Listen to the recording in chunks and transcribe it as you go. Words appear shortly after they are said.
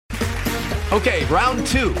Okay, round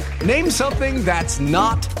two. Name something that's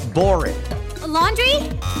not boring. A laundry?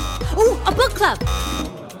 Ooh, a book club.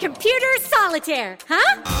 Computer solitaire,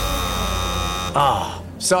 huh? Ah,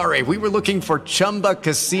 oh, sorry, we were looking for Chumba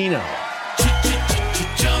Casino.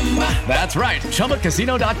 That's right,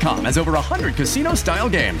 ChumbaCasino.com has over 100 casino-style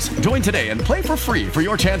games. Join today and play for free for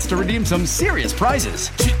your chance to redeem some serious prizes.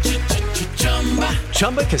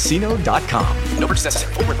 ChumbaCasino.com. No purchase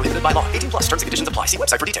necessary. Void where prohibited by law. 18+. Terms and conditions apply. See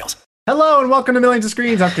website for details. Hello and welcome to Millions of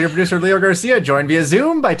Screens. I'm creative producer Leo Garcia, joined via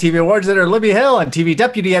Zoom by TV awards editor Libby Hill and TV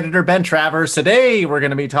deputy editor Ben Travers. Today, we're going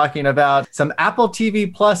to be talking about some Apple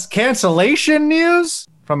TV Plus cancellation news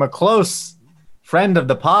from a close friend of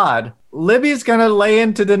the pod. Libby's going to lay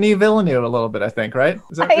into Denis Villeneuve a little bit, I think, right?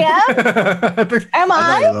 I am? Am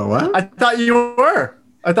I? What? I thought you were.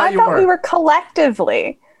 I thought we were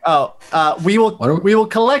collectively. We will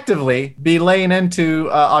collectively be laying into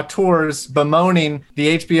auteurs bemoaning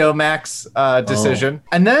the HBO Max decision.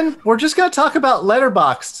 And then we're just going to talk about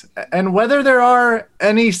Letterboxd and whether there are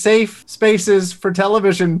any safe spaces for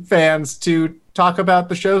television fans to talk about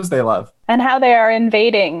the shows they love. And how they are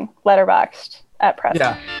invading Letterboxd at present.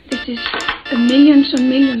 Yeah. This is millions and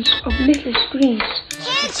millions of little screens.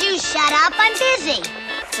 Can't you shut up? I'm busy.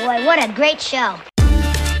 Boy, what a great show.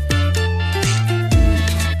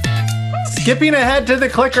 Skipping ahead to the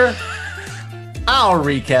clicker, our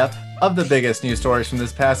recap of the biggest news stories from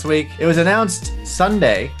this past week. It was announced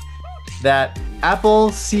Sunday that Apple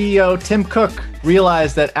CEO Tim Cook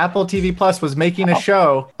realized that Apple TV Plus was making a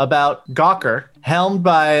show about Gawker, helmed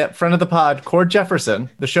by friend of the pod, Cord Jefferson.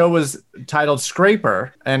 The show was titled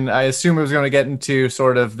Scraper, and I assume it was going to get into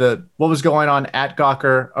sort of what was going on at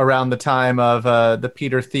Gawker around the time of the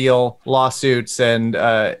Peter Thiel lawsuits and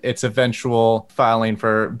its eventual filing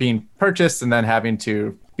for being purchased and then having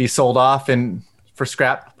to be sold off for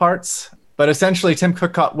scrap parts. But essentially, Tim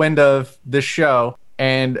Cook caught wind of this show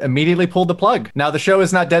and immediately pulled the plug. Now, the show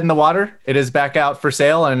is not dead in the water. It is back out for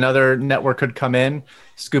sale, and another network could come in,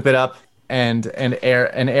 scoop it up, and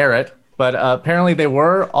air it. But apparently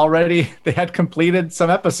they had completed some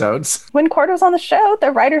episodes. When Cord was on the show,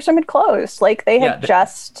 the writer's room had closed. Like, they had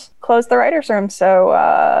just closed the writer's room.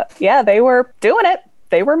 So, they were doing it.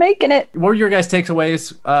 They were making it. What were your guys'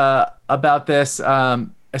 takeaways about this,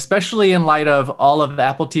 especially in light of all of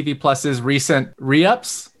Apple TV Plus's recent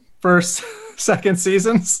re-ups for second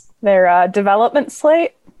seasons? Their development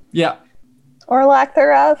slate? Yeah. Or lack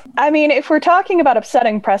thereof. I mean, if we're talking about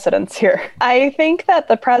upsetting precedents here, I think that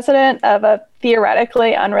the president of a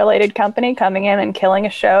theoretically unrelated company coming in and killing a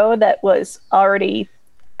show that was already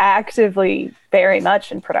actively very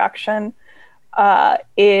much in production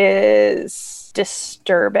is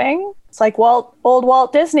disturbing. It's like old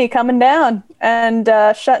Walt Disney coming down and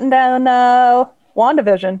shutting down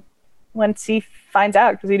WandaVision once he finds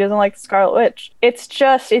out because he doesn't like the Scarlet Witch. It's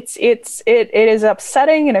just, it is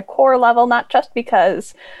upsetting in a core level, not just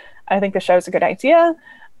because I think the show's a good idea.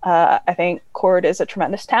 I think Cord is a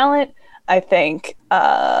tremendous talent. I think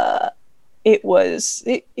it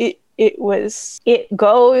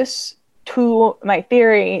goes to my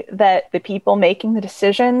theory that the people making the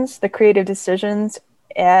decisions, the creative decisions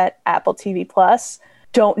at Apple TV Plus,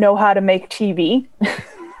 don't know how to make TV.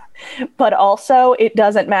 But also, it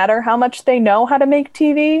doesn't matter how much they know how to make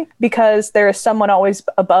TV because there is someone always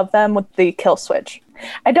above them with the kill switch.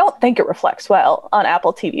 I don't think it reflects well on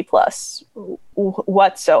Apple TV Plus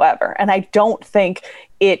whatsoever. And I don't think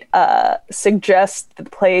it suggests the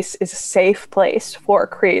place is a safe place for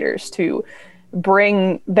creators to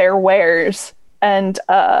bring their wares and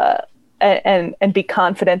be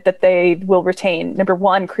confident that they will retain, number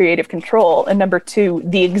one, creative control, and number two,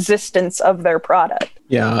 the existence of their product.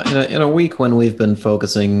 Yeah, in a week when we've been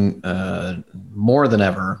focusing more than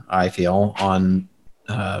ever, I feel, on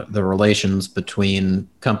the relations between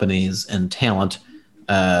companies and talent,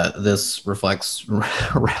 this reflects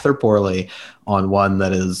rather poorly on one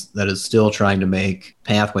that is still trying to make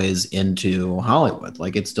pathways into Hollywood.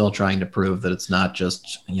 Like, it's still trying to prove that it's not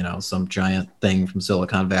just, some giant thing from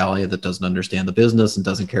Silicon Valley that doesn't understand the business and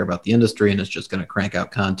doesn't care about the industry and is just going to crank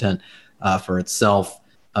out content for itself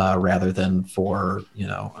rather than for,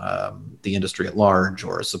 the industry at large,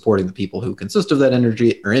 or supporting the people who consist of that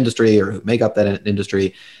industry or who make up that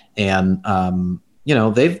industry. And,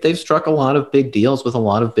 they've struck a lot of big deals with a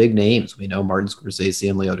lot of big names. We know Martin Scorsese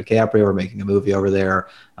and Leo DiCaprio are making a movie over there.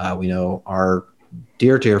 We know our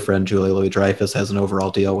dear friend Julia Louis-Dreyfus has an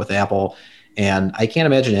overall deal with Apple. And I can't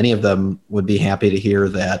imagine any of them would be happy to hear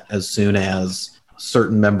that as soon as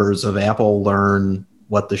certain members of Apple learn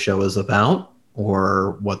what the show is about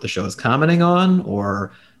or what the show is commenting on,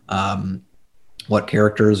 or what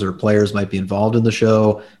characters or players might be involved in the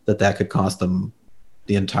show, that could cost them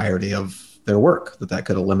the entirety of their work, that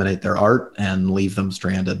could eliminate their art and leave them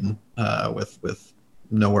stranded with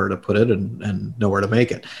nowhere to put it and nowhere to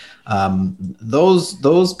make it.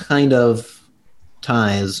 Those kind of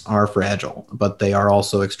ties are fragile, but they are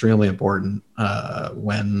also extremely important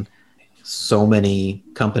when so many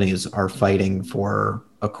companies are fighting for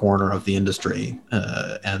a corner of the industry,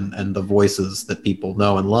 and the voices that people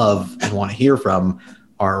know and love and want to hear from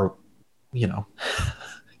are,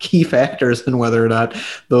 key factors in whether or not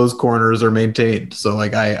those corners are maintained. So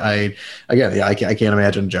like I can't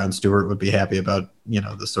imagine Jon Stewart would be happy about,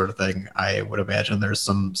 this sort of thing. I would imagine there's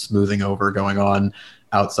some smoothing over going on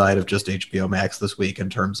outside of just HBO Max this week in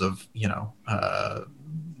terms of,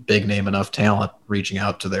 big name enough talent reaching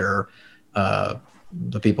out to their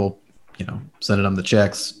the people, sending them the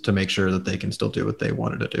checks to make sure that they can still do what they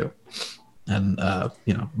wanted to do. And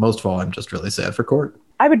most of all, I'm just really sad for Court.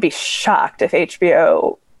 I would be shocked if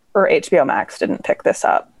HBO or HBO Max didn't pick this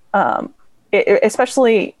up,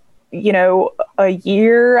 especially, a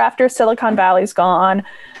year after Silicon Valley's gone,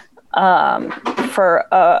 for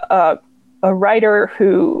a writer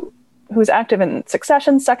who's active in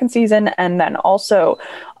Succession second season, and then also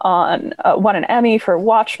won an Emmy for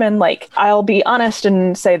Watchmen. Like, I'll be honest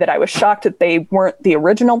and say that I was shocked that they weren't the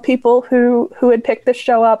original people who had picked this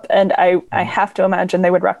show up, and I have to imagine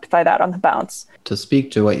they would rectify that on the bounce. To speak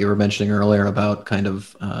to what you were mentioning earlier about kind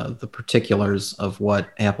of the particulars of what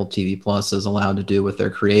Apple TV Plus is allowed to do with their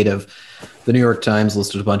creative, the New York Times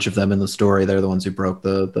listed a bunch of them in the story. They're the ones who broke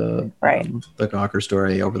the Gawker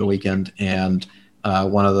story over the weekend, and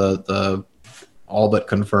one of the all but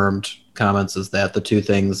confirmed comments is that the two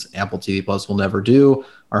things Apple TV Plus will never do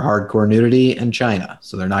are hardcore nudity and China.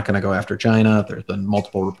 So they're not going to go after China. There's been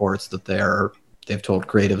multiple reports that they've told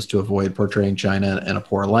creatives to avoid portraying China in a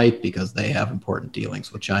poor light because they have important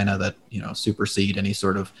dealings with China that, supersede any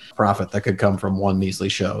sort of profit that could come from one measly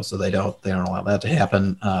show. So they don't allow that to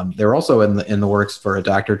happen. They're also in the works for a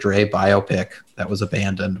Dr. Dre biopic that was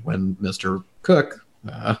abandoned when Mr. Cook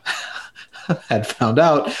had found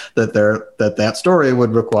out that story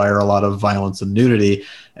would require a lot of violence and nudity.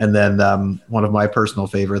 And then one of my personal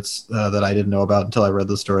favorites that I didn't know about until I read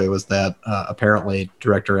the story was that apparently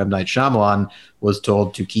director M. Night Shyamalan was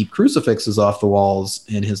told to keep crucifixes off the walls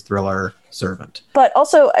in his thriller Servant. But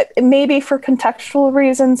also, maybe for contextual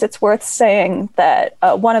reasons, it's worth saying that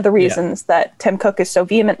one of the reasons that Tim Cook is so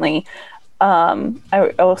vehemently, I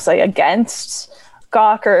will say, against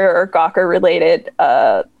Gawker or Gawker-related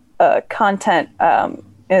content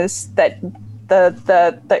is that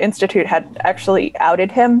the Institute had actually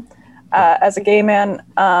outed him as a gay man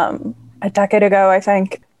a decade ago, I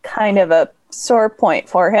think. Kind of a sore point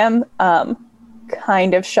for him.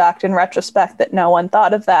 Kind of shocked in retrospect that no one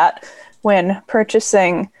thought of that when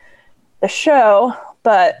purchasing the show,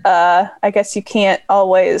 but I guess you can't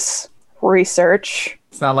always research.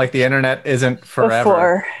 It's not like the internet isn't forever.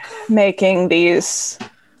 Before making these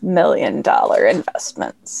 $1 million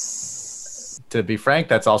investments. To be frank,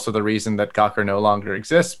 that's also the reason that Gawker no longer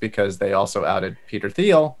exists, because they also outed Peter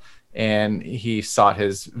Thiel, and he sought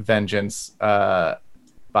his vengeance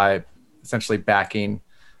by essentially backing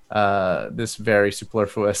this very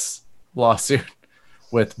superfluous lawsuit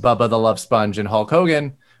with Bubba the Love Sponge and Hulk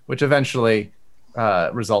Hogan, which eventually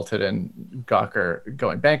resulted in Gawker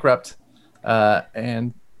going bankrupt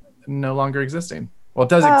and no longer existing. Well, it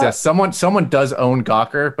does exist. Someone does own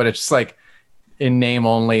Gawker, but it's just like in name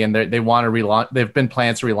only, and they want to relaunch. They've been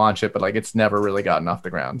plans to relaunch it, but like it's never really gotten off the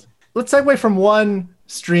ground. Let's segue from one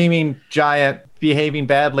streaming giant behaving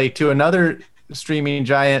badly to another streaming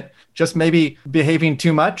giant just maybe behaving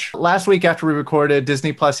too much. Last week after we recorded,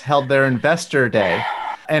 Disney Plus held their Investor Day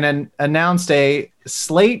and announced a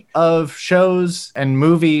slate of shows and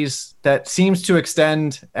movies that seems to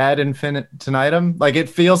extend ad infinitum. Like it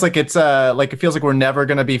feels like we're never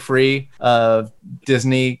going to be free of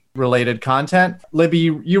Disney related content.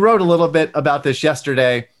 Libby, you wrote a little bit about this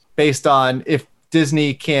yesterday based on if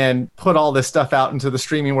Disney can put all this stuff out into the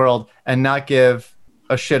streaming world and not give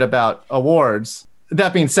a shit about awards.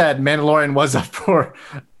 That being said, Mandalorian was up for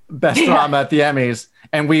best drama at the Emmys,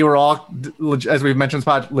 and we were all, as we've mentioned,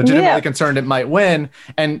 legitimately concerned it might win.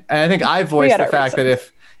 And I think I voiced the fact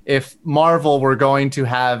that if Marvel were going to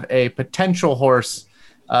have a potential horse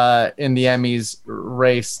in the Emmys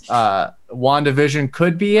race, WandaVision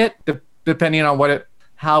could be it, depending on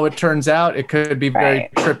how it turns out. It could be very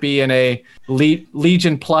trippy in a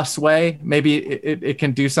Legion Plus way. Maybe it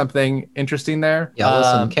can do something interesting there. Yeah,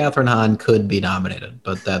 listen, Catherine Hahn could be nominated,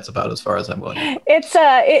 but that's about as far as I'm going.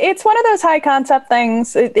 It's one of those high concept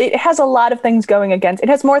things. It has a lot of things going against it.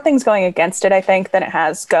 Has more things going against it, I think, than it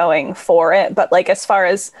has going for it. But like as far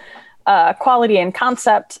as quality and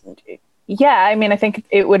concept, yeah, I mean, I think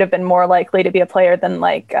it would have been more likely to be a player than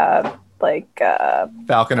Falcon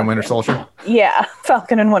and Winter Soldier. Yeah,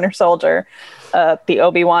 Falcon and Winter Soldier, the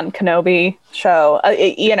Obi-Wan Kenobi show.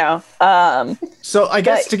 So I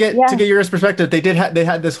guess to get your perspective, they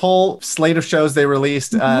had this whole slate of shows they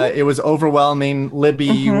released. It was overwhelming. Libby,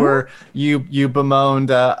 you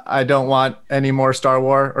bemoaned, I don't want any more Star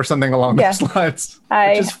Wars or something along those lines.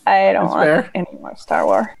 I don't want any more Star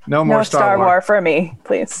Wars. No more Star Wars for me,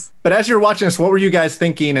 please. But as you're watching this, what were you guys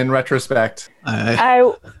thinking in retrospect?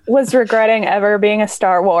 I was regretting ever being a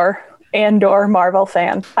Star Wars and/or Marvel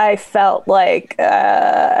fan. I felt like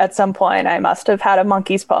at some point I must have had a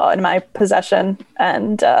monkey's paw in my possession,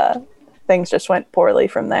 and things just went poorly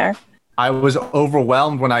from there. I was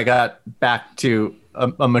overwhelmed when I got back to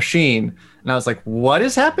a machine, and I was like, "What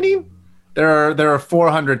is happening?" There are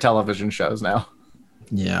 400 television shows now.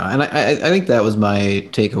 Yeah, and I think that was my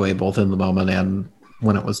takeaway both in the moment and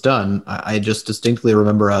when it was done. I just distinctly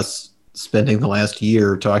remember us spending the last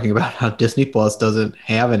year talking about how Disney Plus doesn't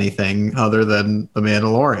have anything other than The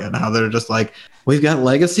Mandalorian, how they're just like, we've got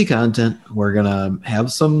legacy content. We're going to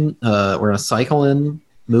have some, we're going to cycle in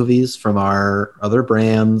movies from our other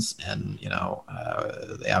brands. And,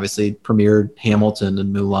 they obviously premiered Hamilton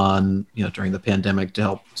and Mulan, during the pandemic to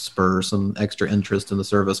help spur some extra interest in the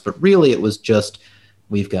service. But really it was just,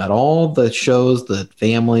 we've got all the shows that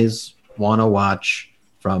families want to watch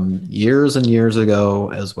from years and years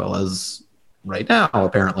ago, as well as right now,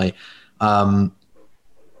 apparently. But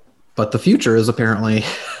the future is apparently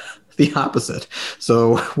the opposite.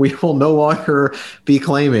 So we will no longer be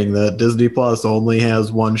claiming that Disney Plus only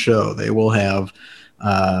has one show. They will have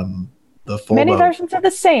the full many versions of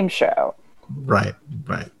the same show. Right.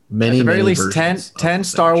 Many, at the very least, versions 10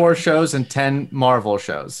 Star Wars shows and 10 Marvel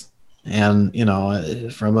shows. And,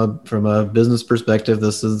 from a business perspective,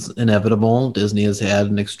 this is inevitable. Disney has had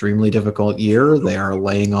an extremely difficult year. They are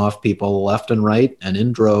laying off people left and right and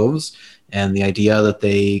in droves. And the idea that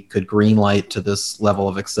they could green light to this level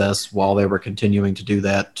of excess while they were continuing to do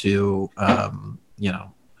that to,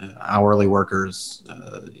 hourly workers,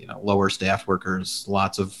 lower staff workers,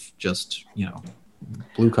 lots of just,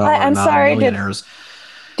 blue collar non-millionaires.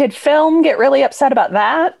 Did film get really upset about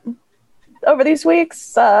that? Over these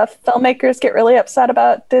weeks, filmmakers get really upset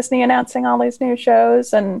about Disney announcing all these new shows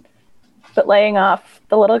but laying off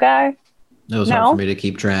the little guy. It was hard for me to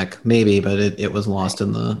keep track, maybe, but it was lost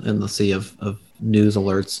in the sea of news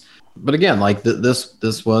alerts. But again, like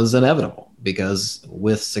this was inevitable because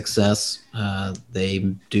with success, they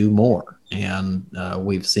do more, and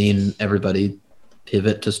we've seen everybody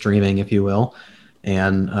pivot to streaming, if you will.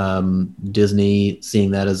 And Disney seeing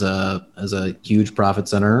that as a huge profit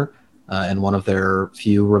center. And one of their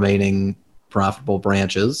few remaining profitable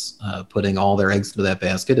branches, putting all their eggs into that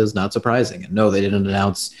basket is not surprising. And no, they didn't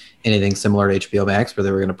announce anything similar to HBO Max, where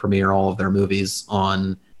they were going to premiere all of their movies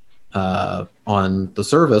on the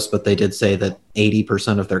service, but they did say that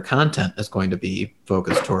 80% of their content is going to be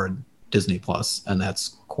focused toward Disney Plus, and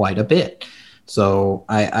that's quite a bit. So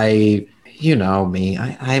I you know me,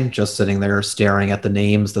 I'm just sitting there staring at the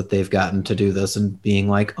names that they've gotten to do this and being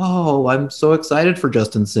like, oh, I'm so excited for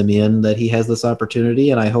Justin Simeon that he has this opportunity,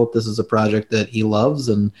 and I hope this is a project that he loves,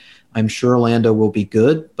 and I'm sure Lando will be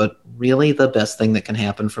good. But really the best thing that can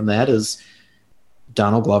happen from that is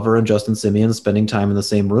Donald Glover and Justin Simeon spending time in the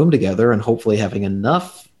same room together and hopefully having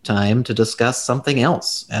enough time to discuss something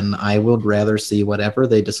else. And I would rather see whatever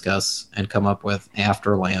they discuss and come up with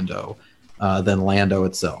after Lando than Lando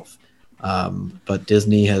itself. But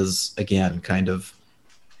Disney has, again, kind of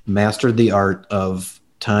mastered the art of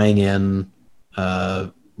tying in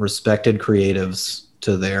respected creatives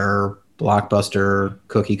to their blockbuster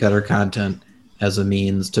cookie cutter content as a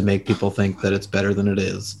means to make people think that it's better than it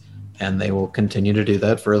is. And they will continue to do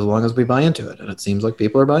that for as long as we buy into it. And it seems like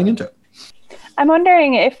people are buying into it. I'm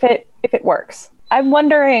wondering if it works. I'm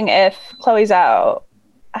wondering if Chloe Zhao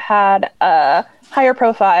had a higher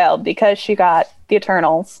profile because she got the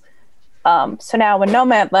Eternals. So now when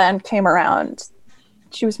Nomadland came around,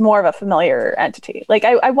 she was more of a familiar entity. Like,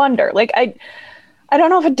 I wonder, like, I don't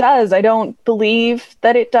know if it does. I don't believe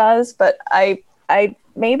that it does, but I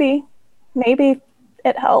maybe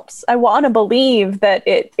it helps. I want to believe that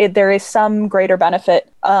there is some greater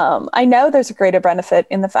benefit. I know there's a greater benefit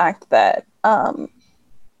in the fact that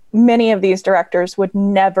many of these directors would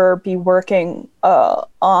never be working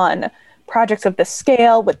on projects of this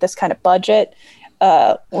scale with this kind of budget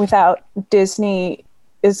without Disney.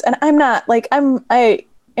 And I'm not like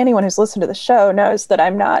anyone who's listened to the show knows that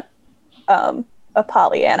I'm not a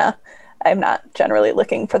Pollyanna. I'm not generally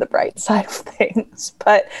looking for the bright side of things,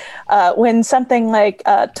 but when something like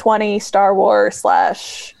 20 Star Wars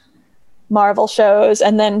 / Marvel shows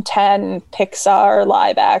and then 10 Pixar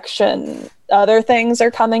live action other things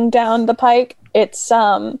are coming down the pike, it's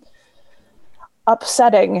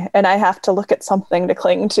upsetting, and I have to look at something to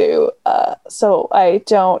cling to, so I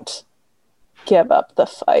don't give up the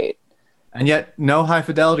fight. And yet, no High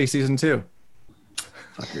Fidelity season 2.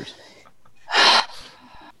 Fuckers.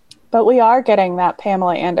 But we are getting that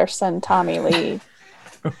Pamela Anderson, Tommy Lee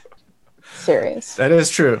series. That is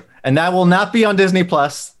true. And that will not be on Disney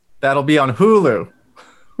Plus. That'll be on Hulu,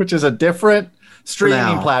 which is a different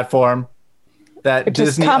streaming platform that Which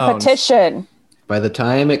Disney is competition. owns. By the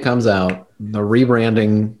time it comes out, the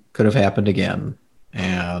rebranding could have happened again.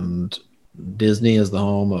 And Disney is the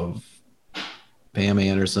home of Pam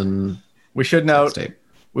Anderson. We should note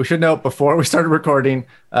before we started recording,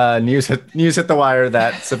 news hit the wire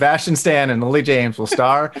that Sebastian Stan and Lily James will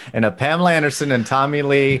star in a Pamela Anderson and Tommy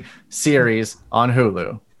Lee series on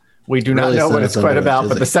Hulu. We do not know what it's quite about,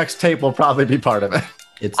 but the sex tape will probably be part of it.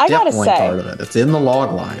 It's definitely part of it. It's in the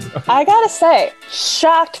log line. I gotta say,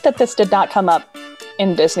 shocked that this did not come up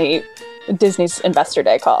in Disney's Investor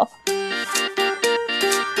Day call.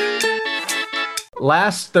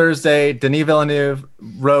 Last Thursday, Denis Villeneuve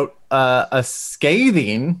wrote a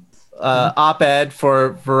scathing op-ed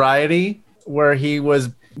for Variety, where he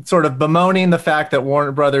was sort of bemoaning the fact that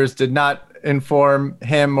Warner Brothers did not inform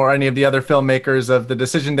him or any of the other filmmakers of the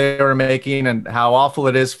decision they were making and how awful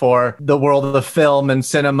it is for the world of the film and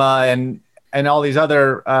cinema and all these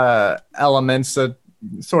other elements,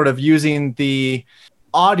 sort of using the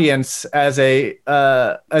audience as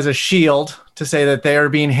a shield to say that they are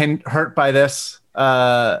being hurt by this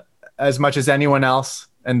as much as anyone else,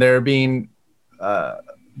 and they're being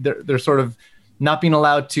they're sort of not being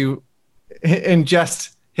allowed to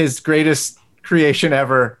ingest his greatest creation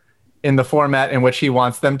ever in the format in which he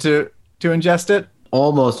wants them to ingest it.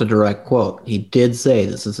 Almost a direct quote. He did say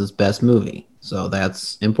this is his best movie, so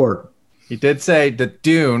that's important. He did say that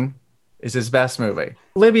Dune is his best movie.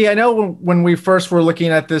 Libby, I know when we first were looking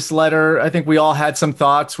at this letter, I think we all had some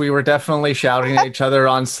thoughts. We were definitely shouting at each other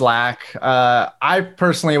on Slack. I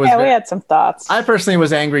personally was... Yeah, we had some thoughts. I personally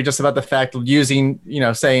was angry just about the fact of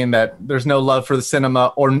saying that there's no love for the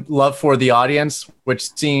cinema or love for the audience,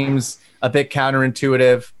 which seems a bit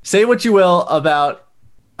counterintuitive. Say what you will about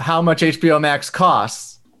how much HBO Max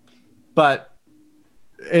costs, but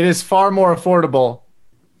it is far more affordable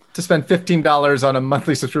to spend $15 on a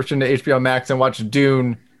monthly subscription to HBO Max and watch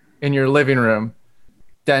Dune in your living room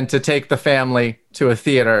than to take the family to a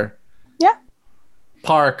theater. Yeah.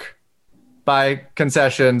 Park, buy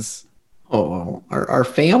concessions. Oh, are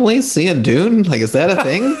families seeing Dune? Like, is that a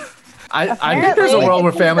thing? I think there's a world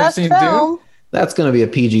where families seeing Dune. That's going to be a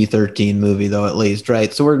PG-13 movie, though, at least,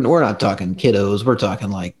 right? So we're not talking kiddos. We're talking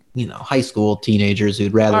like, high school teenagers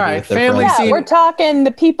who'd rather be with their friends. Yeah, we're talking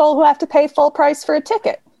the people who have to pay full price for a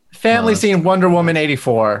ticket. Family seeing Wonder Woman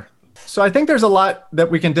 84. So I think there's a lot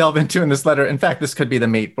that we can delve into in this letter. In fact, this could be the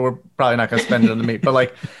meat, but we're probably not going to spend it on the meat. But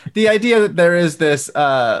like the idea that there is this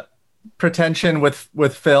pretension with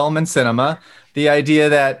film and cinema, the idea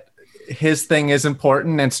that his thing is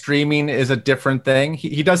important and streaming is a different thing.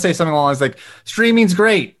 He does say something along the lines like, streaming's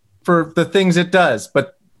great for the things it does,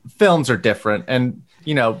 but films are different. And,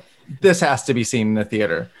 this has to be seen in the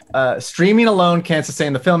theater. Streaming alone can't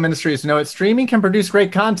sustain the film industry. As you know it, streaming can produce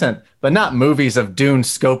great content, but not movies of Dune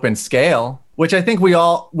scope and scale, which I think we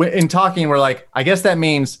all, in talking, we're like, I guess that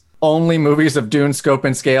means only movies of Dune scope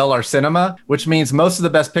and scale are cinema, which means most of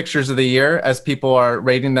the best pictures of the year, as people are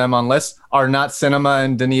rating them on lists, are not cinema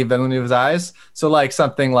in Denis Villeneuve's eyes. So like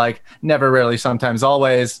something like Never, Rarely, Sometimes,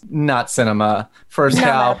 Always, not cinema. First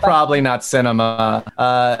Cow, probably not cinema.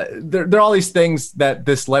 There are all these things that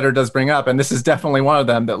this letter does bring up, and this is definitely one of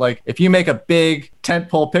them, that like, if you make a big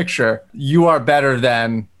tentpole picture, you are better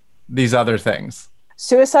than these other things.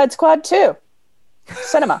 Suicide Squad 2.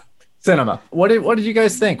 Cinema. Cinema. What did you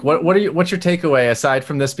guys think? What's your takeaway aside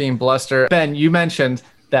from this being bluster? Ben, you mentioned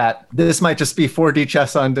that this might just be 4D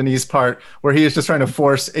chess on Denis' part, where he is just trying to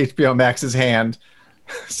force HBO Max's hand,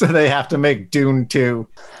 so they have to make Dune 2.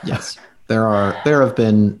 Yes, there have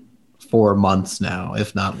been for months now,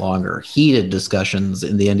 if not longer, heated discussions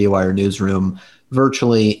in the IndieWire newsroom,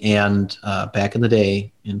 virtually and back in the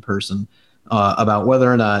day in person, about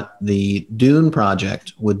whether or not the Dune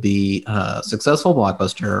project would be a successful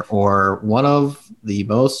blockbuster or one of the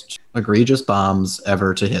most egregious bombs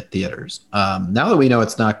ever to hit theaters. Now that we know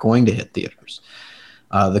it's not going to hit theaters,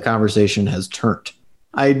 the conversation has turned.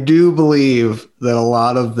 I do believe that a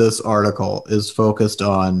lot of this article is focused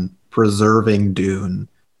on preserving Dune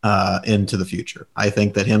into the future. I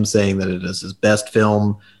think that him saying that it is his best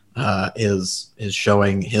film is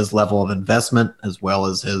showing his level of investment as well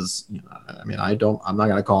as his. I'm not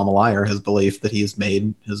going to call him a liar. His belief that he's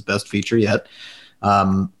made his best feature yet.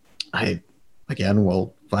 I again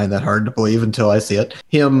will find that hard to believe until I see it.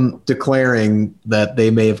 Him declaring that they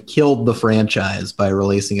may have killed the franchise by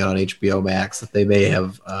releasing it on HBO Max, that they may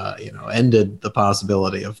have ended the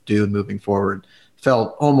possibility of Dune moving forward,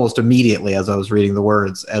 felt almost immediately as I was reading the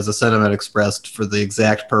words as a sentiment expressed for the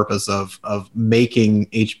exact purpose of making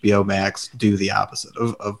HBO Max do the opposite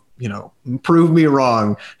of prove me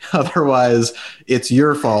wrong. Otherwise, it's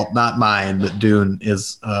your fault, not mine, that Dune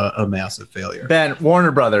is a massive failure. Ben,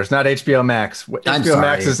 Warner Brothers, not HBO Max. HBO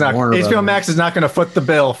Max is not going to foot the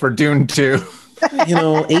bill for Dune 2.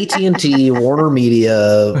 AT&T, Warner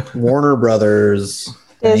Media, Warner Brothers,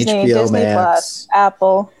 Disney, HBO Disney Max, Plus,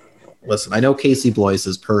 Apple. Listen, I know Casey Blois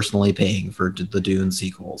is personally paying for the Dune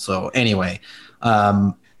sequel. So anyway,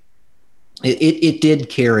 it did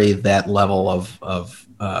carry that level of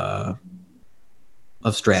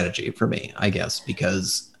strategy for me, I guess,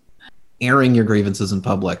 because airing your grievances in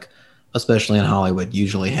public, especially in Hollywood,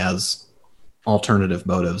 usually has alternative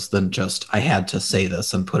motives than just I had to say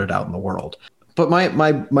this and put it out in the world. But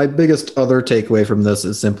my biggest other takeaway from this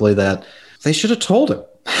is simply that they should have told him.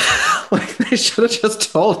 They should have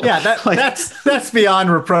just told him. Yeah, that's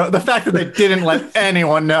beyond reproach. The fact that they didn't let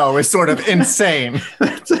anyone know is sort of insane.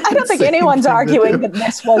 I don't think anyone's arguing that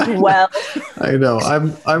this was well. I know.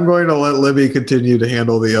 I'm going to let Libby continue to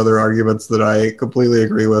handle the other arguments that I completely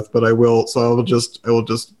agree with, but I will just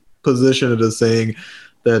position it as saying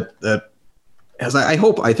that as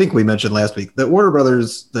I think we mentioned last week, that Warner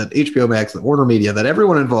Brothers, that HBO Max, that Warner Media, that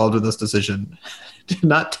everyone involved in this decision did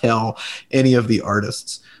not tell any of the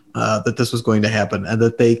artists that this was going to happen, and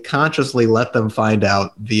that they consciously let them find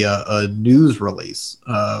out via a news release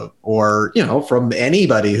or from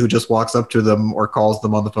anybody who just walks up to them or calls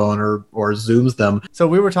them on the phone or Zooms them. So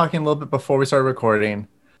we were talking a little bit before we started recording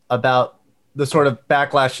about the sort of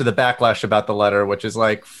backlash to the backlash about the letter, which is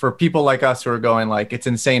like for people like us who are going like, it's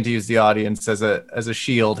insane to use the audience as a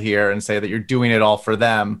shield here and say that you're doing it all for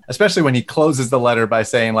them, especially when he closes the letter by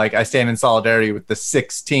saying like, I stand in solidarity with the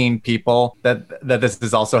 16 people that this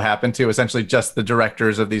has also happened to, essentially just the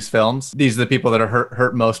directors of these films. These are the people that are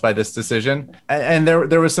hurt most by this decision. And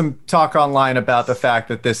there was some talk online about the fact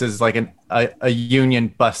that this is like a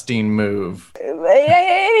union busting move.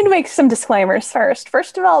 I need to make some disclaimers first.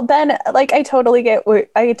 First of all, Ben, like I totally get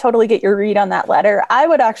your read on that letter. I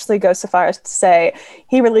would actually go so far as to say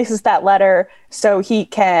he releases that letter so he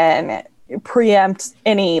can preempt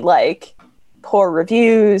any like poor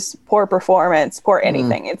reviews, poor performance, poor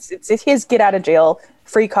anything. It's his get out of jail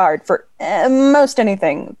free card for most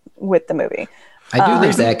anything with the movie. I do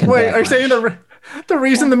think that can. Wait, are you saying the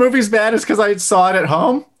reason the movie's bad is because I saw it at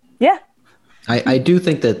home? Yeah. I do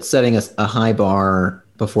think that setting a high bar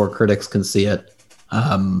before critics can see it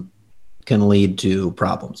can lead to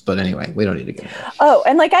problems. But anyway, we don't need to get into that. Oh,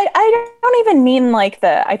 and like I don't even mean like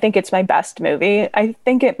I think it's my best movie. I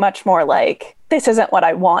think it much more like this isn't what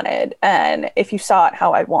I wanted. And if you saw it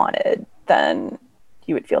how I wanted, then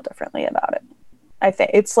you would feel differently about it. I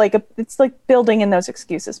think it's like building in those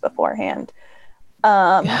excuses beforehand.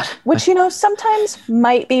 Which, sometimes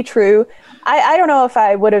might be true. I don't know if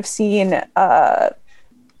I would have seen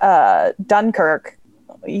Dunkirk,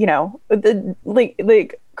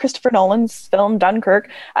 like Christopher Nolan's film Dunkirk.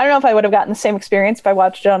 I don't know if I would have gotten the same experience if I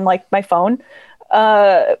watched it on like my phone.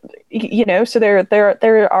 So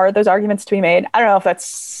there are those arguments to be made. I don't know if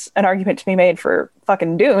that's an argument to be made for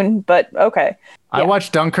fucking Dune, but okay. I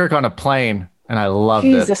watched Dunkirk on a plane and I loved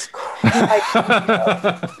it. Jesus Christ.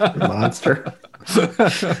 Monster.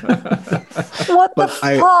 What the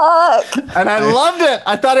fuck? And I loved it.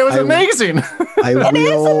 I thought it was amazing. It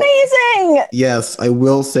is amazing. Yes, I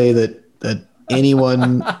will say that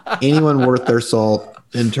anyone worth their salt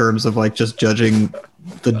in terms of like just judging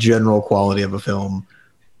the general quality of a film,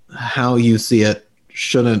 how you see it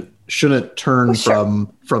shouldn't turn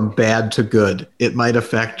from bad to good. It might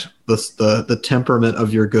affect the temperament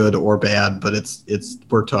of your good or bad, but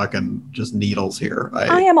we're talking just needles here.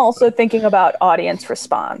 I am also thinking about audience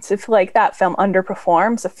response. If like that film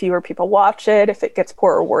underperforms, if fewer people watch it, if it gets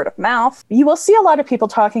poorer word of mouth, you will see a lot of people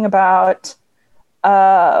talking about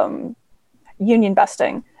union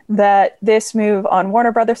busting. that this move on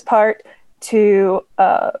Warner Brothers' part to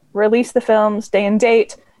release the films day and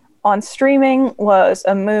date on streaming was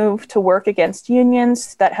a move to work against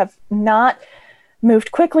unions that have not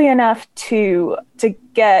moved quickly enough to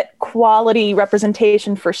get quality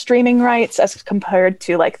representation for streaming rights as compared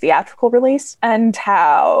to like theatrical release, and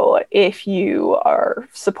how if you are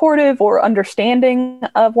supportive or understanding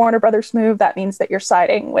of Warner Brothers' move, that means that you're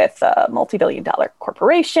siding with a multi-billion-dollar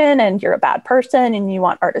corporation and you're a bad person and you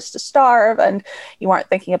want artists to starve and you aren't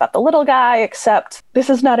thinking about the little guy, except this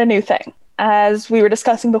is not a new thing. As we were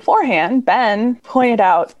discussing beforehand, Ben pointed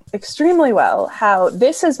out extremely well how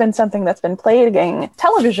this has been something that's been plaguing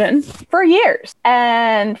television for years.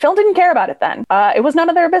 And film didn't care about it then. It was none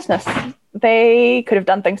of their business. They could have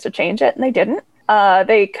done things to change it, and they didn't.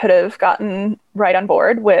 They could have gotten right on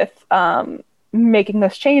board with making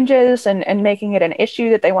those changes and making it an issue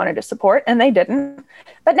that they wanted to support, and they didn't.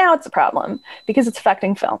 But now it's a problem because it's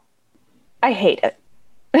affecting film. I hate it.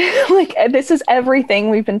 Like, this is everything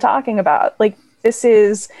we've been talking about. Like,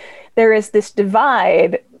 there is this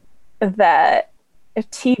divide that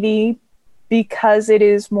TV, because it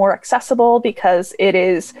is more accessible, because it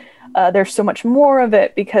is, there's so much more of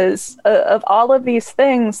it, because of all of these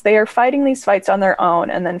things, they are fighting these fights on their own,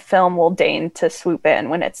 and then film will deign to swoop in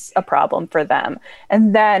when it's a problem for them.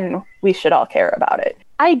 And then we should all care about it.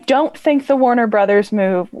 I don't think the Warner Brothers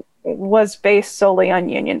move was based solely on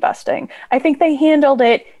union busting. I think they handled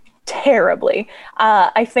it terribly.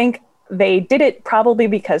 I think they did it probably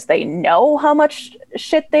because they know how much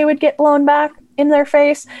shit they would get blown back in their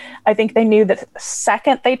face. I think they knew that the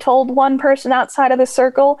second they told one person outside of the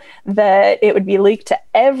circle that it would be leaked to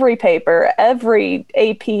every paper, every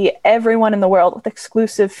AP, everyone in the world, with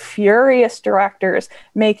exclusive, furious directors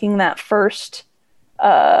making that first,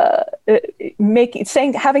 having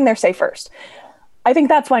their say first. I think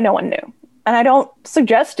that's why no one knew. And I don't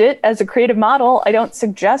suggest it as a creative model. I don't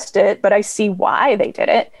suggest it, but I see why they did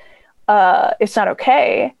it. It's not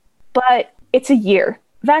okay, but it's a year.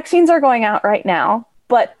 Vaccines are going out right now,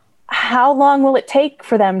 but how long will it take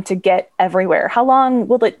for them to get everywhere? How long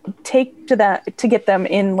will it take to get them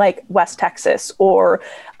in like West Texas or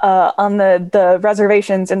on the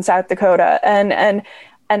reservations in South Dakota? And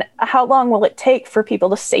how long will it take for people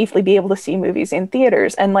to safely be able to see movies in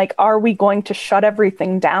theaters? And like, are we going to shut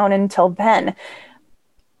everything down until then?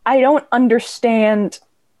 I don't understand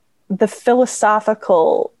the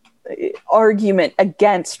philosophical argument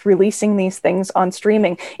against releasing these things on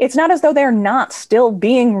streaming. It's not as though they're not still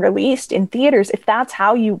being released in theaters if that's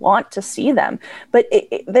how you want to see them. But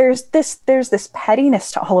there's this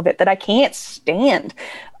pettiness to all of it that I can't stand.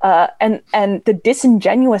 And the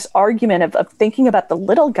disingenuous argument of thinking about the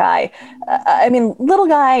little guy. I mean, little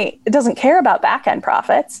guy doesn't care about back end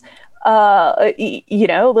profits.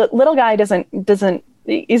 Little guy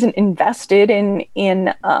isn't invested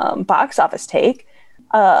in box office take.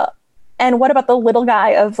 And what about the little guy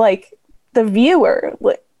of like the viewer?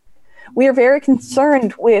 We are very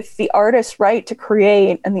concerned with the artist's right to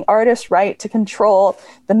create and the artist's right to control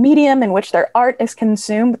the medium in which their art is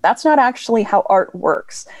consumed. But that's not actually how art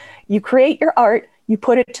works. You create your art, you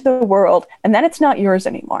put it to the world, and then it's not yours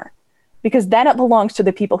anymore, because then it belongs to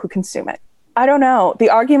the people who consume it. I don't know. The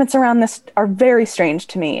arguments around this are very strange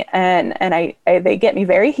to me, and they get me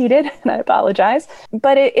very heated, and I apologize.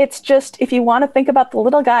 But it's just, if you want to think about the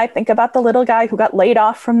little guy, think about the little guy who got laid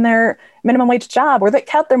off from their minimum wage job, or that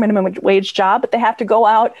kept their minimum wage job, but they have to go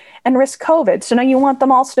out and risk COVID. So now you want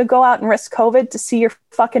them also to go out and risk COVID to see your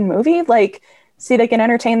fucking movie? Like, see they can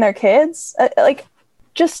entertain their kids?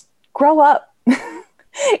 Just grow up.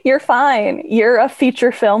 You're fine. You're a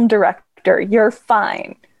feature film director. You're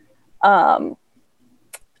fine.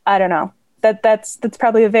 I don't know. That's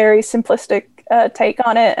probably a very simplistic take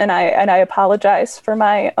on it, and I apologize for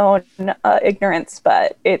my own ignorance,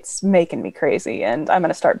 but it's making me crazy, and I'm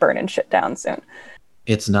gonna start burning shit down soon.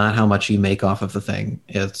 It's not how much you make off of the thing;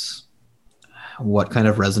 it's what kind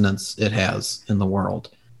of resonance it has in the world.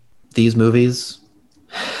 These movies,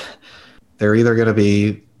 they're either going to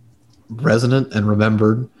be resonant and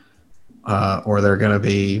remembered, or they're going to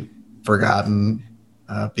be forgotten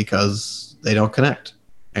because they don't connect.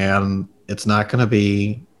 And it's not going to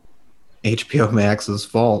be HBO Max's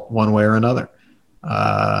fault one way or another.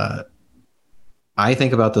 I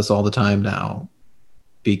think about this all the time now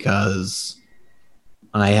because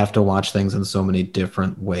I have to watch things in so many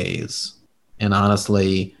different ways. And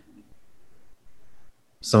honestly,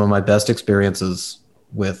 some of my best experiences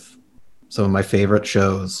with some of my favorite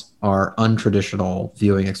shows are untraditional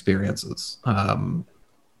viewing experiences.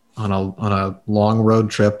 On a long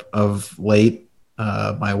road trip of late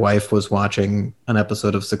My wife was watching an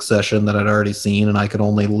episode of Succession that I'd already seen, and I could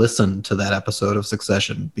only listen to that episode of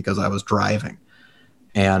Succession because I was driving.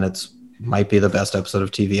 And it's might be the best episode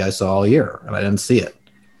of TV I saw all year, and I didn't see it.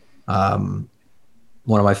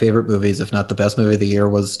 One of my favorite movies, if not the best movie of the year,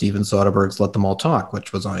 was Steven Soderbergh's Let Them All Talk,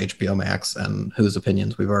 which was on HBO Max, and whose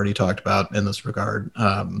opinions we've already talked about in this regard.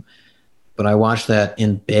 But I watched that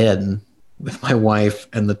in bed with my wife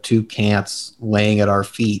and the two cats laying at our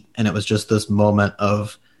feet, and it was just this moment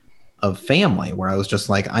of family where I was just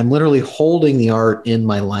like, I'm literally holding the art in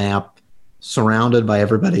my lap, surrounded by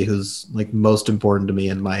everybody who's like most important to me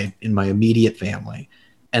in my immediate family.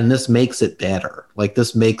 And this makes it better. Like,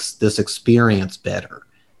 this makes this experience better.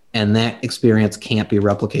 And that experience can't be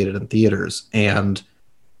replicated in theaters. And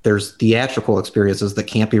there's theatrical experiences that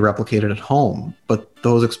can't be replicated at home. But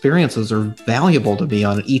those experiences are valuable to me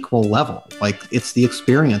on an equal level. Like, it's the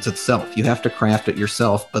experience itself. You have to craft it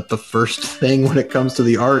yourself. But the first thing when it comes to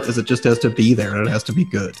the art is it just has to be there and it has to be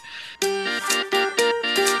good.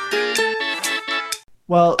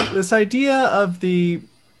 Well, this idea of the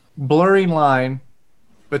blurring line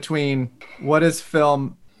between what is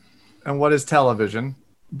film and what is television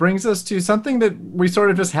brings us to something that we sort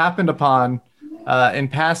of just happened upon in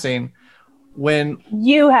passing when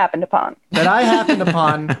You happened upon. that I happened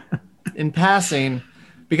upon in passing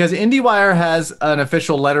because IndieWire has an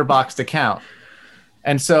official Letterboxd account.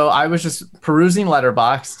 And so I was just perusing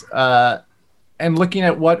Letterboxd and looking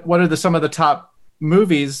at what are some of the top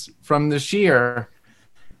movies from this year.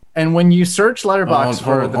 And when you search Letterboxd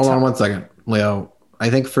hold on 1 second, Leo. I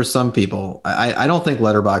think for some people, I don't think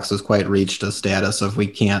Letterboxd has quite reached a status of we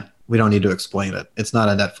don't need to explain it. It's not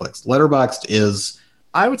a Netflix. Letterboxd is...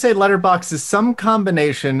 I would say Letterboxd is some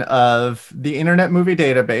combination of the Internet Movie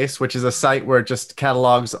Database, which is a site where it just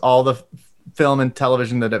catalogs all the film and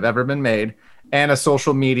television that have ever been made, and a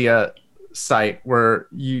social media site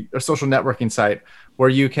a social networking site where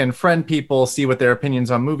you can friend people, see what their opinions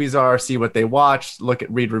on movies are, see what they watch,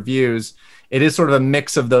 read reviews. It is sort of a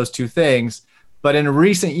mix of those two things. But in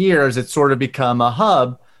recent years, it's sort of become a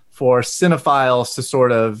hub for cinephiles to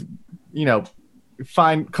sort of,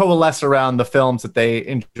 coalesce around the films that they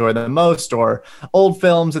enjoy the most, or old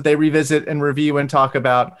films that they revisit and review and talk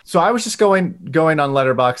about. So I was just going on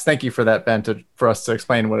Letterboxd. Thank you for that, Ben, for us to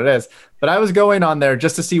explain what it is. But I was going on there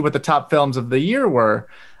just to see what the top films of the year were.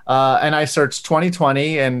 And I searched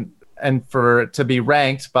 2020 and for it to be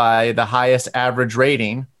ranked by the highest average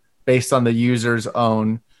rating based on the user's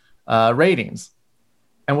own ratings.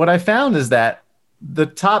 And what I found is that the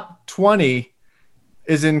top 20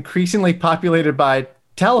 is increasingly populated by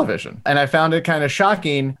television. And I found it kind of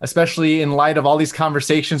shocking, especially in light of all these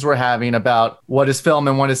conversations we're having about what is film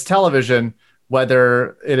and what is television,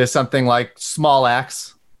 whether it is something like Small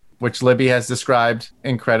Axe, which Libby has described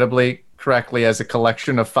incredibly correctly as a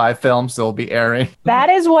collection of 5 films that will be airing. That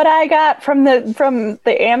is what I got from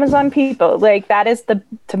the Amazon people. Like, that is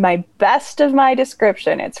to my best of my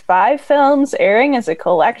description. It's 5 films airing as a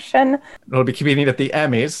collection. It'll be competing at the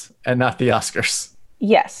Emmys and not the Oscars.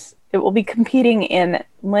 Yes, it will be competing in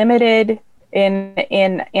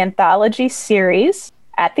anthology series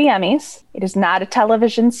at the Emmys. It is not a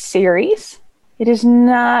television series. It is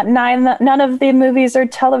not none of the movies are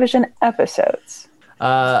television episodes.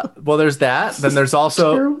 Well, there's that. Then there's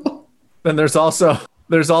also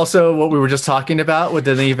what we were just talking about with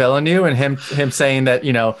Denis Villeneuve and him saying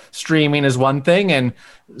that, streaming is one thing and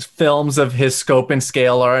films of his scope and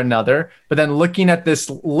scale are another. But then looking at this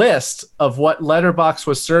list of what Letterboxd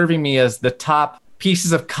was serving me as the top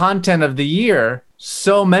pieces of content of the year,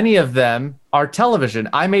 so many of them are television.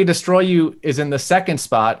 I May Destroy You is in the second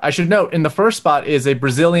spot. I should note, in the first spot is a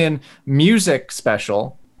Brazilian music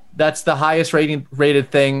special. That's the highest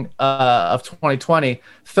rated thing of 2020.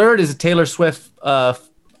 Third is Taylor Swift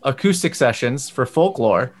acoustic sessions for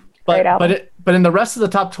Folklore. But in the rest of the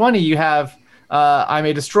top 20, you have I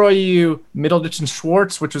May Destroy You, Middleditch and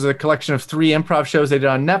Schwartz, which was a collection of 3 improv shows they did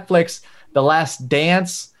on Netflix, The Last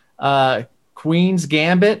Dance, Queen's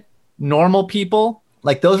Gambit, Normal People.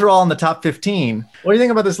 Like, those are all in the top 15. What do you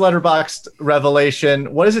think about this Letterboxd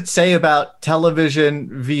revelation? What does it say about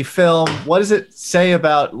television v film? What does it say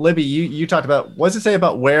about, Libby, you talked about, what does it say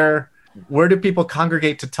about where do people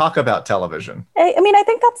congregate to talk about television? I mean, I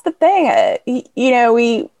think that's the thing.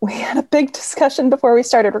 We had a big discussion before we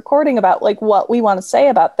started recording about like what we want to say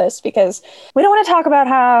about this, because we don't want to talk about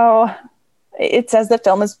how it says that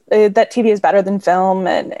that TV is better than film,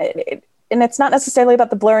 and it's not necessarily about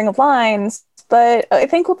the blurring of lines. But I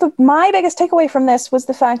think my biggest takeaway from this was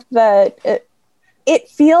the fact that it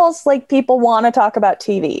feels like people want to talk about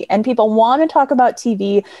TV, and people want to talk about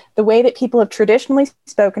TV the way that people have traditionally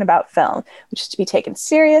spoken about film, which is to be taken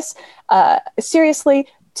seriously,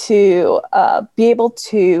 to be able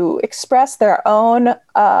to express their own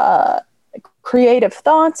creative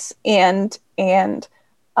thoughts and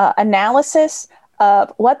analysis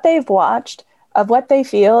of what they've watched, of what they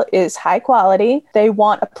feel is high quality. They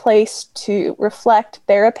want a place to reflect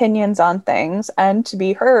their opinions on things and to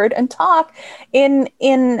be heard and talk in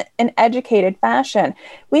an educated fashion.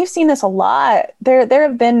 We've seen this a lot. There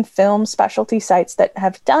have been film specialty sites that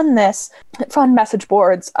have done this on message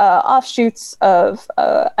boards, offshoots of,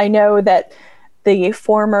 I know that the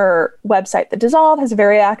former website, The Dissolve, has a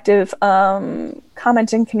very active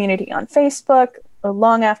commenting community on Facebook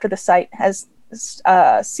long after the site has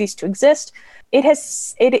ceased to exist.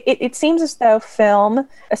 It seems as though film,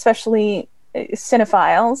 especially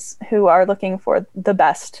cinephiles who are looking for the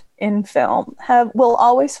best in film, will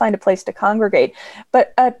always find a place to congregate.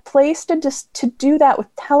 But a place to do that with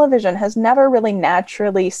television has never really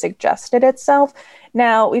naturally suggested itself.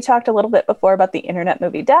 Now, we talked a little bit before about the Internet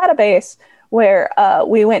Movie Database, where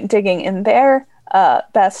we went digging in their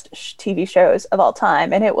best TV shows of all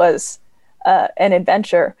time, and it was an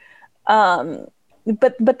adventure.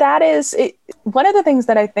 But that is it. One of the things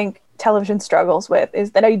that I think television struggles with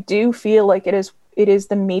is that I do feel like it is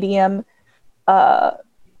the medium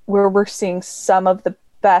where we're seeing some of the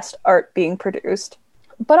best art being produced,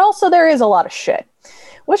 but also there is a lot of shit,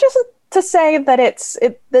 which isn't to say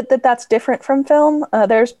that that's different from film.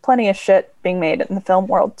 There's plenty of shit being made in the film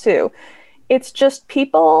world too. It's just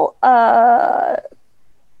people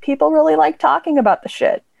really like talking about the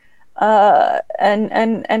shit.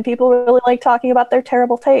 And people really like talking about their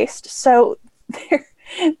terrible taste. So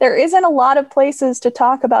there isn't a lot of places to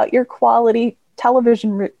talk about your quality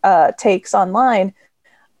television takes online,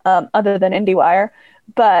 other than IndieWire.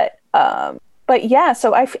 But yeah,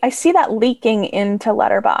 so I see that leaking into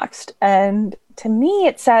Letterboxd, and to me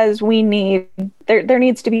it says there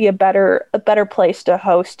needs to be a better place to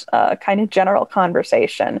host a kind of general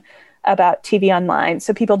conversation about TV online,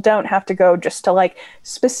 so people don't have to go just to like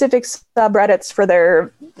specific subreddits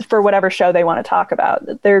for whatever show they want to talk about.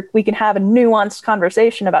 We can have a nuanced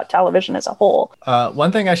conversation about television as a whole.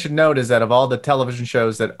 One thing I should note is that of all the television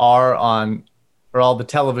shows that are on, or all the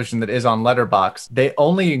television that is on Letterboxd, they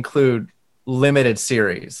only include limited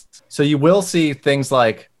series. So you will see things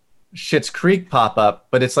like Schitt's Creek pop up,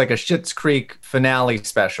 but it's like a Schitt's Creek finale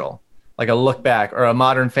special, like a look back, or a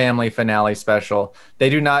Modern Family finale special. They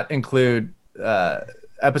do not include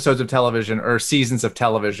episodes of television or seasons of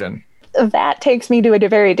television. That takes me to a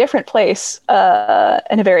very different place,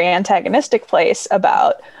 and a very antagonistic place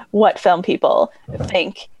about what film people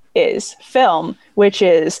think is film, which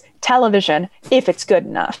is television if it's good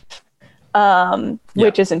enough.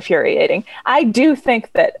 Which is infuriating. I do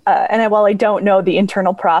think that, while I don't know the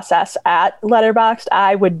internal process at Letterboxd,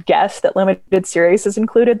 I would guess that limited series is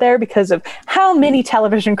included there because of how many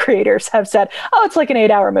television creators have said, "Oh, it's like an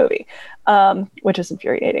 8-hour movie," which is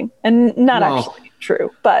infuriating and not actually true.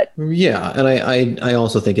 But yeah, and I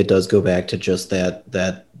also think it does go back to just that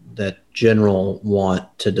general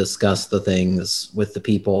want to discuss the things with the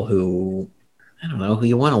people who, I don't know, who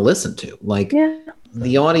you want to listen to, like. Yeah.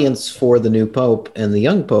 The audience for the new Pope and the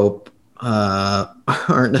young Pope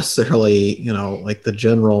aren't necessarily, like the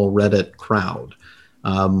general Reddit crowd.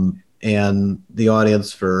 And the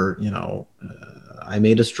audience for, I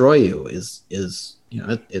May Destroy You is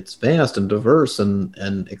it's vast and diverse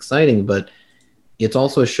and exciting, but it's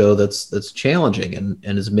also a show that's challenging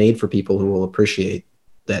and is made for people who will appreciate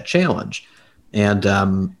that challenge. And,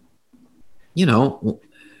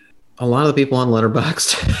 a lot of the people on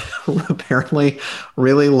Letterboxd apparently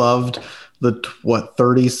really loved the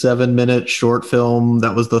 37-minute short film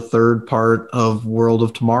that was the third part of World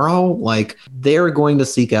of Tomorrow. Like, they're going to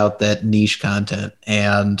seek out that niche content.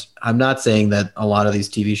 And I'm not saying that a lot of these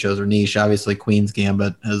TV shows are niche. Obviously, Queen's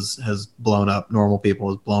Gambit has blown up. Normal People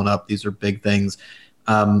has blown up. These are big things.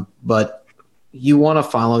 But you want to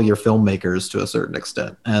follow your filmmakers to a certain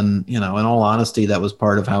extent. And, in all honesty, that was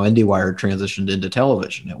part of how IndieWire transitioned into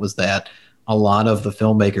television. It was that a lot of the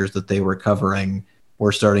filmmakers that they were covering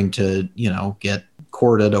were starting to, get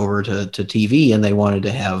courted over to TV, and they wanted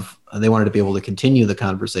to be able to continue the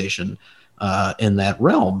conversation in that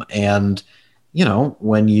realm. And,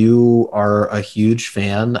 when you are a huge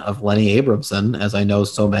fan of Lenny Abramson, as I know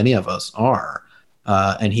so many of us are,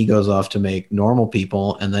 and he goes off to make Normal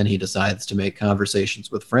People, and then he decides to make Conversations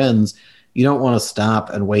with Friends, you don't want to stop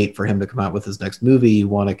and wait for him to come out with his next movie. You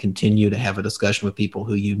want to continue to have a discussion with people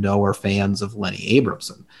who are fans of Lenny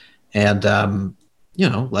Abramson. And,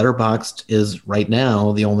 Letterboxd is right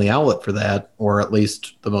now the only outlet for that, or at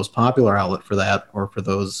least the most popular outlet for that, or for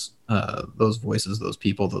those voices, those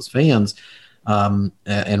people, those fans,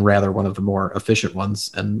 and rather one of the more efficient ones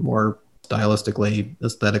and more stylistically,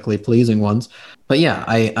 aesthetically pleasing ones. But yeah,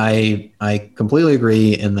 I completely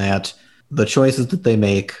agree in that the choices that they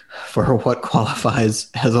make for what qualifies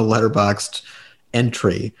as a Letterboxd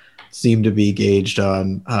entry seem to be gauged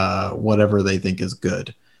on whatever they think is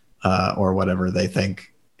good, or whatever they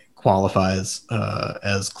think qualifies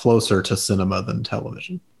as closer to cinema than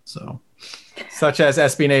television. So, such as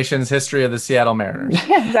SB Nation's History of the Seattle Mariners.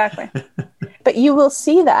 Yeah, exactly. But you will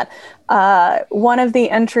see that one of the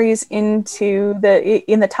entries in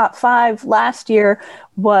the top 5 last year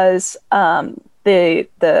was the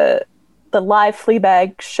live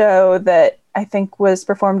Fleabag show that I think was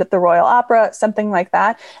performed at the Royal Opera, something like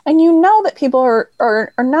that. And that people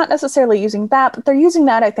are not necessarily using that, but they're using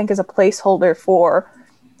that, I think, as a placeholder for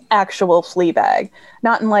actual Fleabag,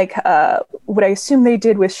 not in like what I assume they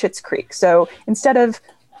did with Schitt's Creek. So instead of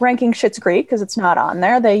ranking Schitt's Creek, because it's not on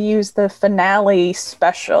there, they use the finale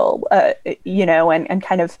special, and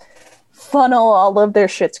kind of funnel all of their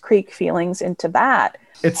Schitt's Creek feelings into that.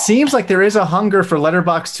 It seems like there is a hunger for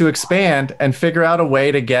Letterboxd to expand and figure out a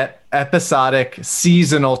way to get episodic,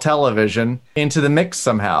 seasonal television into the mix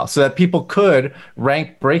somehow, so that people could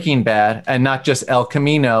rank Breaking Bad and not just El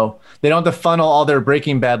Camino. They don't have to funnel all their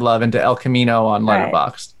Breaking Bad love into El Camino on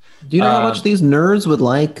Letterboxd. Right. Do you know how much these nerds would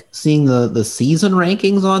like seeing the season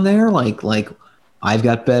rankings on there? Like I've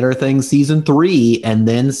got Better Things season 3, and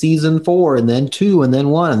then season 4, and then 2, and then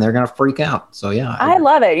 1, and they're gonna freak out. So yeah, I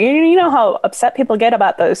love it. You know how upset people get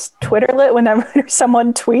about those Twitter lit whenever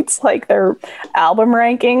someone tweets like their album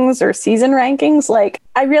rankings or season rankings. Like,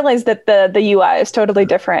 I realize that the UI is totally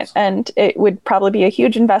different, and it would probably be a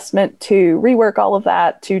huge investment to rework all of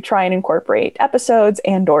that to try and incorporate episodes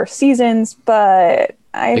and/or seasons. But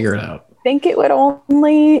I figure it out. think it would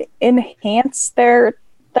only enhance their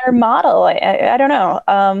model. I don't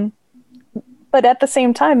know. But at the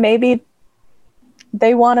same time, maybe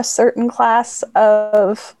they want a certain class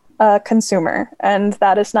of consumer, and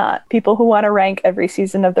that is not people who want to rank every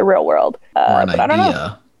season of The Real World. Or an but I don't know.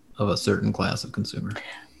 idea of a certain class of consumer.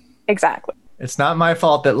 Exactly. It's not my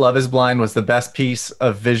fault that Love is Blind was the best piece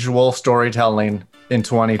of visual storytelling in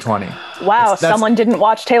 2020. Wow, someone didn't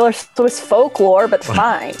watch Taylor Swift's Folklore, but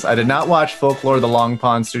fine. I did not watch Folklore, the Long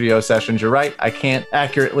Pond studio sessions. You're right. I can't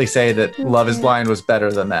accurately say that Love is Blind was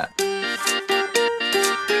better than that.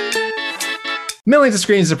 Millions of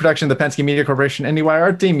Screens is a production of the Penske Media Corporation. IndieWire.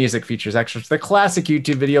 Our theme music features extras to the classic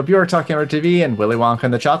YouTube video Bjork Talking About TV and Willy Wonka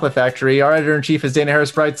and the Chocolate Factory. Our editor-in-chief is Dana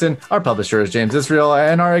Harris-Brightson. Our publisher is James Israel.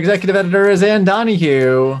 And our executive editor is Ann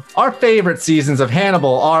Donahue. Our favorite seasons of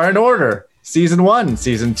Hannibal are in order: Season 1,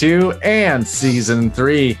 Season 2, and Season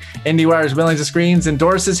 3. IndieWire's Millions of Screens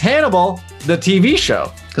endorses Hannibal, the TV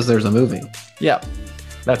show. Because there's a movie. Yeah.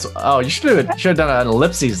 You should have done an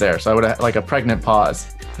ellipses there, so I would have like a pregnant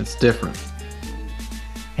pause. It's different.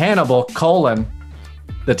 Hannibal, the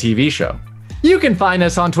TV show. You can find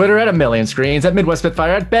us on Twitter at A Million Screens, at Midwest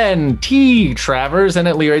Spitfire, at Ben T. Travers, and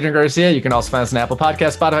at Leo Adrian Garcia. You can also find us on Apple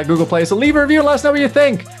Podcasts, Spotify, Google Play, so leave a review and let us know what you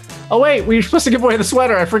think. Oh wait, we were supposed to give away the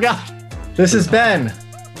sweater, I forgot. This is Ben,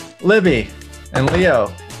 Libby, and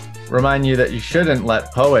Leo. Remind you that you shouldn't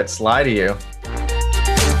let poets lie to you.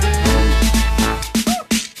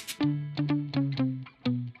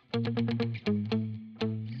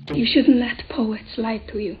 You shouldn't let poets lie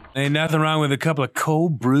to you. Ain't nothing wrong with a couple of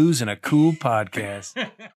cold brews and a cool podcast.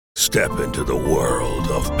 Step into the world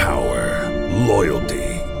of power, loyalty,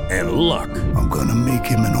 and luck. I'm gonna make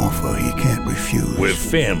him an offer he can't refuse. With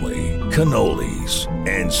family, cannolis,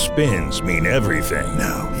 and spins mean everything.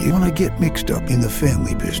 Now, you wanna get mixed up in the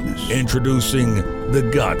family business. Introducing The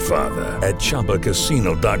Godfather at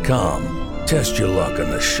ChumbaCasino.com. Test your luck in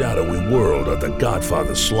the shadowy world of The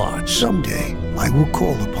Godfather slot. Someday, I will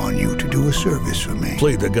call upon you to do a service for me.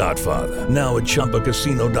 Play The Godfather, now at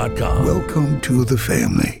ChumbaCasino.com. Welcome to the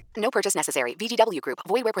family. No purchase necessary. VGW Group.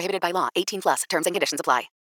 Void where prohibited by law. 18+. Terms and conditions apply.